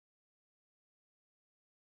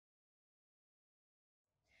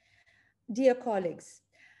Dear colleagues,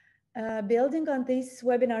 building on this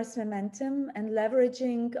webinar's momentum and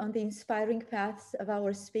leveraging on the inspiring paths of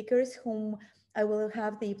our speakers, whom I will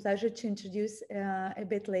have the pleasure to introduce a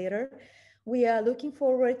bit later, we are looking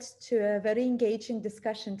forward to a very engaging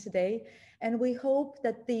discussion today, and we hope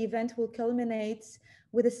that the event will culminate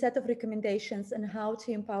with a set of recommendations on how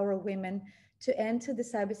to empower women to enter the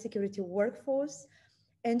cybersecurity workforce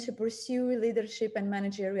and to pursue leadership and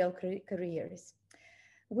managerial careers.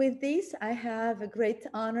 With this, I have a great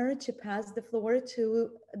honor to pass the floor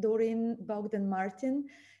to Doreen Bogdan-Martin,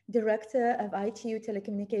 Director of ITU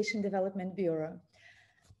Telecommunication Development Bureau.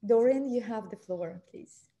 Doreen, you have the floor,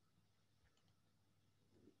 please.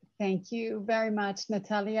 Thank you very much,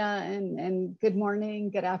 Natalia, and good morning,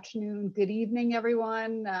 good afternoon, good evening,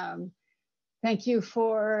 everyone. Thank you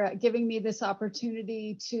for giving me this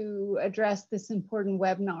opportunity to address this important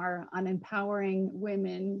webinar on empowering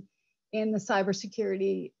women in the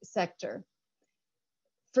cybersecurity sector.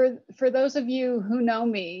 For those of you who know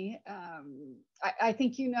me, I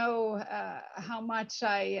think you know how much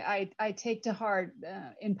I take to heart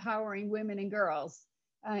empowering women and girls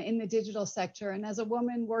in the digital sector. And as a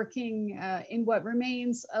woman working in what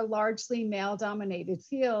remains a largely male-dominated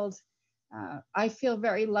field, I feel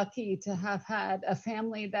very lucky to have had a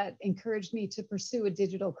family that encouraged me to pursue a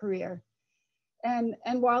digital career. And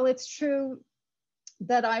while it's true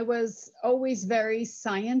that I was always very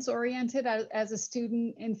science-oriented as a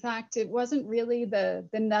student, in fact, it wasn't really the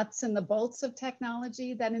nuts and the bolts of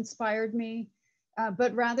technology that inspired me,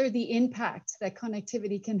 but rather the impact that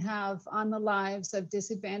connectivity can have on the lives of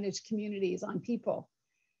disadvantaged communities, on people.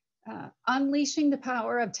 Unleashing the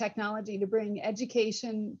power of technology to bring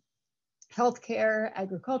education, healthcare,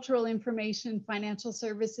 agricultural information, financial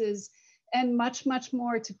services, and much, much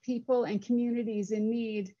more to people and communities in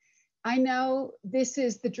need. I know this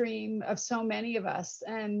is the dream of so many of us.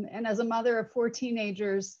 And as a mother of 4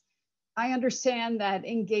 teenagers, I understand that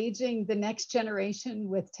engaging the next generation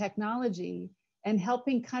with technology and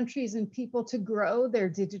helping countries and people to grow their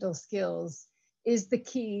digital skills is the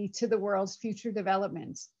key to the world's future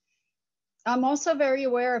development. I'm also very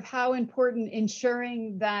aware of how important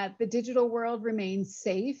ensuring that the digital world remains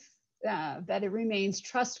safe, that it remains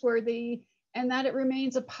trustworthy, and that it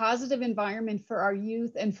remains a positive environment for our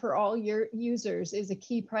youth and for all your users is a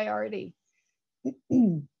key priority.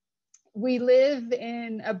 We live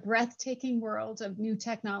in a breathtaking world of new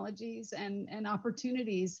technologies and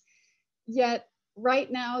opportunities, yet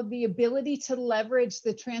right now the ability to leverage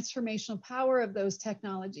the transformational power of those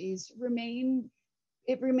technologies remains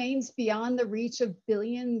beyond the reach of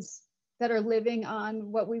billions that are living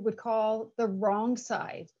on what we would call the wrong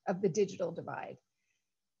side of the digital divide.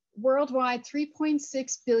 Worldwide,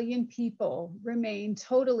 3.6 billion people remain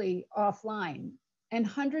totally offline, and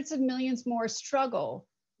hundreds of millions more struggle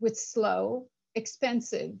with slow,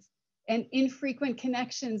 expensive, and infrequent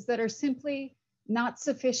connections that are simply not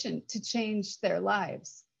sufficient to change their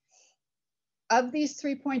lives. Of these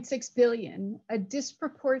 3.6 billion, a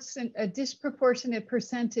disproportionate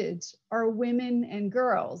percentage are women and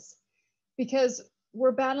girls, because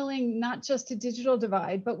we're battling not just a digital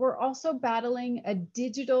divide, but we're also battling a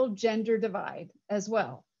digital gender divide as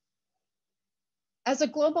well. As a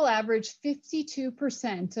global average,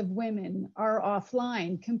 52% of women are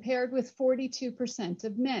offline compared with 42%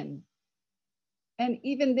 of men. And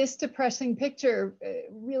even this depressing picture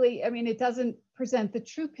really, it doesn't present the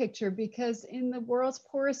true picture, because in the world's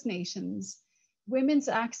poorest nations, women's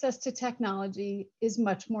access to technology is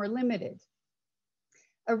much more limited.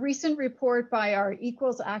 A recent report by our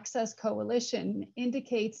Equals Access Coalition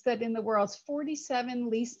indicates that in the world's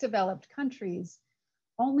 47 least developed countries,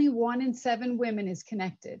 only 1 in 7 women is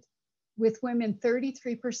connected, with women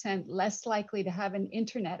 33% less likely to have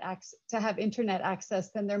internet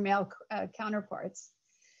access than their male counterparts.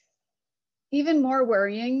 Even more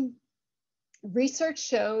worrying, research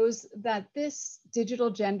shows that this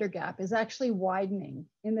digital gender gap is actually widening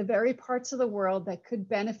in the very parts of the world that could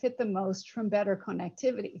benefit the most from better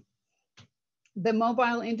connectivity. The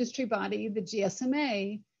mobile industry body, the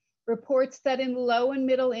GSMA, reports that in low and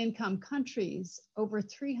middle income countries, over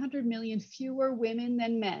 300 million fewer women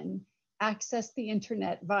than men access the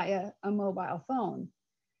internet via a mobile phone.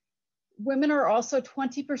 Women are also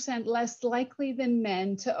 20% less likely than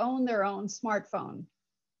men to own their own smartphone.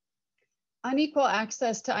 Unequal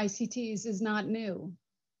access to ICTs is not new,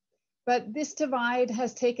 but this divide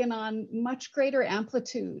has taken on much greater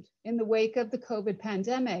amplitude in the wake of the COVID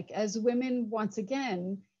pandemic, as women once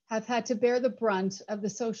again have had to bear the brunt of the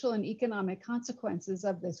social and economic consequences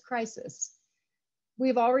of this crisis.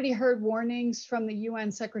 We've already heard warnings from the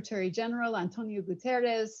UN Secretary General, Antonio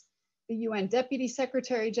Guterres, the UN Deputy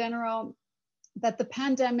Secretary General, that the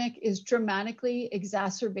pandemic is dramatically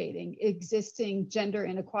exacerbating existing gender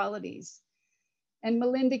inequalities. And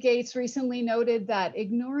Melinda Gates recently noted that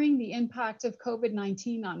ignoring the impact of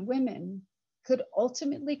COVID-19 on women could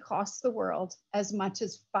ultimately cost the world as much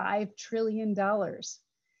as $5 trillion.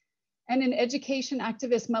 And an education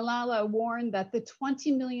activist, Malala, warned that the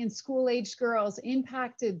 20 million school-aged girls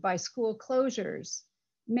impacted by school closures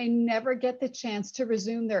may never get the chance to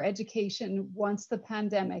resume their education once the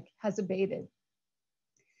pandemic has abated.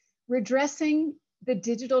 Redressing the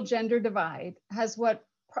digital gender divide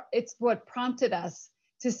it's what prompted us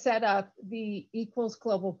to set up the Equals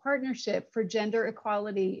Global Partnership for Gender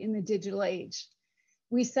Equality in the Digital Age.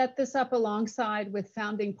 We set this up alongside with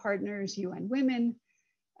founding partners UN Women,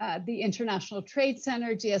 the International Trade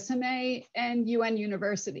Center, GSMA, and UN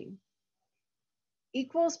University.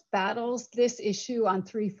 Equals battles this issue on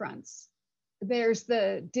 3 fronts. There's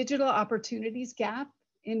the digital opportunities gap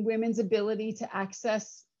in women's ability to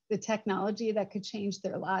access the technology that could change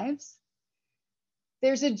their lives.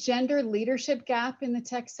 There's a gender leadership gap in the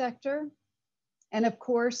tech sector. And of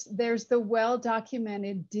course, there's the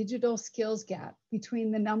well-documented digital skills gap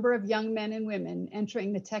between the number of young men and women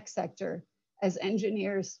entering the tech sector as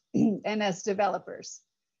engineers and as developers.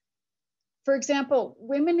 For example,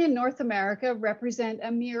 women in North America represent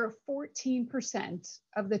a mere 14%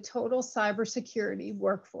 of the total cybersecurity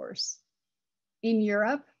workforce. In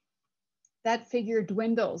Europe, that figure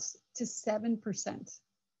dwindles to 7%.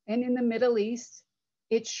 And in the Middle East,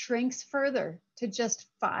 it shrinks further to just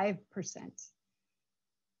 5%.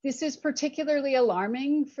 This is particularly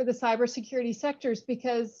alarming for the cybersecurity sectors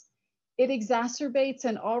because it exacerbates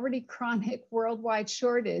an already chronic worldwide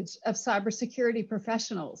shortage of cybersecurity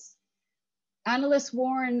professionals. Analysts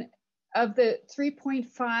warn of the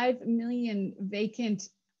 3.5 million vacant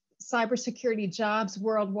cybersecurity jobs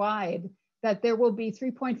worldwide, that there will be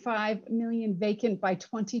 3.5 million vacant by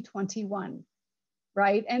 2021,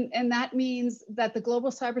 right? And that means that the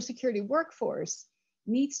global cybersecurity workforce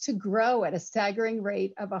needs to grow at a staggering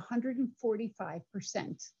rate of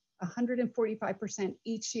 145%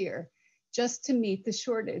 each year, just to meet the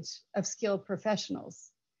shortage of skilled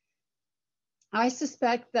professionals. I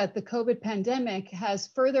suspect that the COVID pandemic has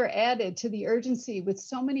further added to the urgency with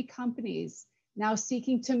so many companies now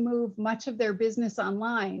seeking to move much of their business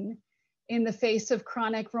online in the face of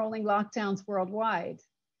chronic rolling lockdowns worldwide.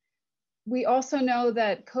 We also know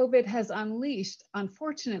that COVID has unleashed,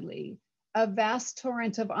 unfortunately, a vast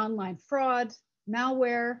torrent of online fraud,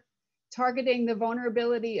 malware, targeting the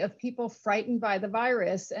vulnerability of people frightened by the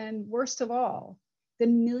virus, and worst of all, the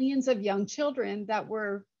millions of young children that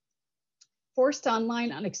were forced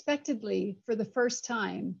online unexpectedly for the first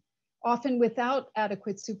time, often without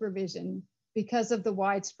adequate supervision because of the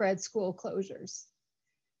widespread school closures.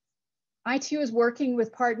 ITU is working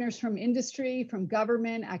with partners from industry, from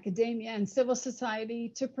government, academia, and civil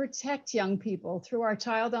society to protect young people through our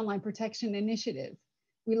Child Online Protection Initiative.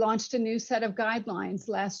 We launched a new set of guidelines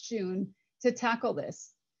last June to tackle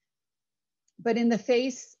this. But in the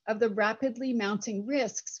face of the rapidly mounting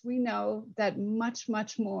risks, we know that much,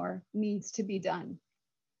 much more needs to be done.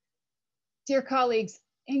 Dear colleagues,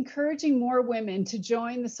 encouraging more women to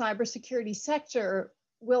join the cybersecurity sector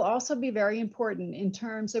will also be very important in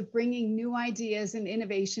terms of bringing new ideas and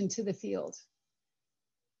innovation to the field.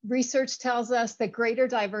 Research tells us that greater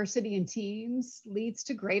diversity in teams leads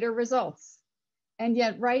to greater results. And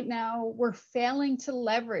yet right now, we're failing to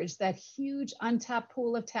leverage that huge untapped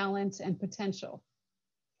pool of talent and potential.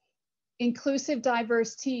 Inclusive,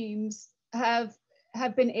 diverse teams have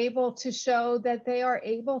been able to show that they are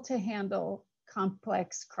able to handle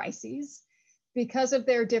complex crises because of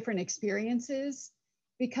their different experiences,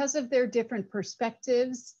 because of their different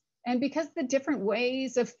perspectives, and because of the different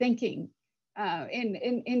ways of thinking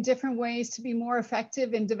in different ways to be more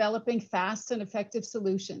effective in developing fast and effective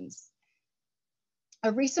solutions.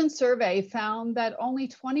 A recent survey found that only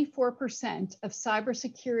 24% of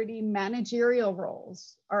cybersecurity managerial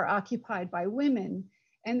roles are occupied by women,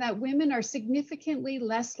 and that women are significantly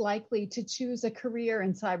less likely to choose a career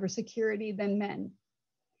in cybersecurity than men.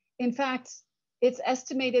 In fact, it's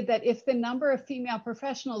estimated that if the number of female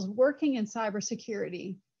professionals working in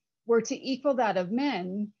cybersecurity were to equal that of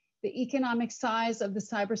men, the economic size of the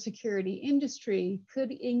cybersecurity industry could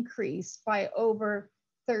increase by over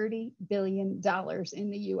 $30 billion in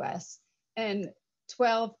the US and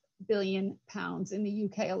 12 billion pounds in the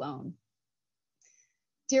UK alone.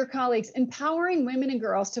 Dear colleagues, empowering women and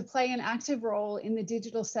girls to play an active role in the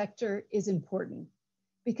digital sector is important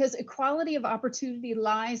because equality of opportunity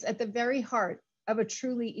lies at the very heart of a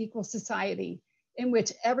truly equal society in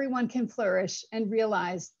which everyone can flourish and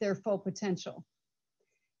realize their full potential.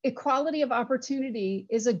 Equality of opportunity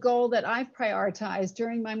is a goal that I've prioritized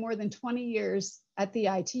during my more than 20 years at the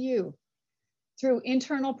ITU. Through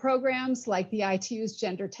internal programs like the ITU's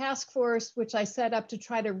Gender Task Force, which I set up to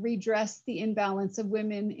try to redress the imbalance of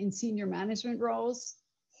women in senior management roles.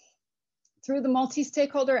 Through the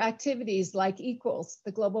multi-stakeholder activities like Equals,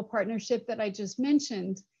 the global partnership that I just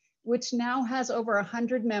mentioned, which now has over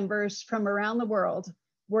 100 members from around the world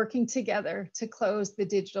working together to close the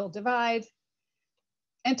digital divide.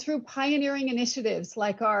 And through pioneering initiatives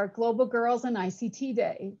like our Global Girls in ICT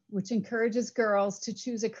Day, which encourages girls to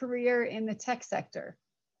choose a career in the tech sector.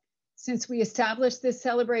 Since we established this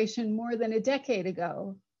celebration more than a decade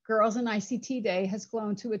ago, Girls in ICT Day has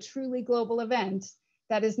grown to a truly global event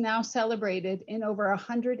that is now celebrated in over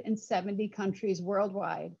 170 countries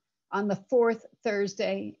worldwide on the 4th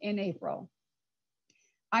Thursday in April.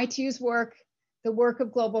 ITU's work, the work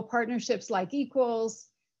of global partnerships like Equals,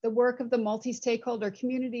 the work of the multi-stakeholder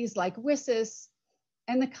communities like WSIS,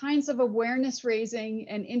 and the kinds of awareness raising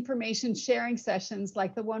and information sharing sessions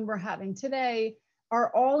like the one we're having today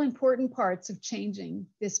are all important parts of changing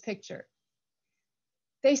this picture.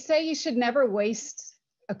 They say you should never waste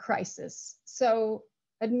a crisis. So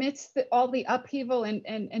amidst all the upheaval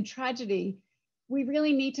and tragedy, we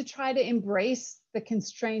really need to try to embrace the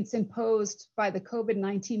constraints imposed by the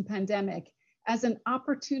COVID-19 pandemic as an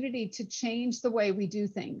opportunity to change the way we do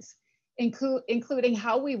things, including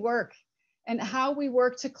how we work and how we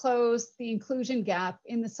work to close the inclusion gap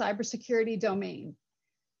in the cybersecurity domain.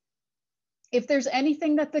 If there's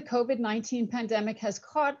anything that the COVID-19 pandemic has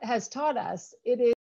taught us, it is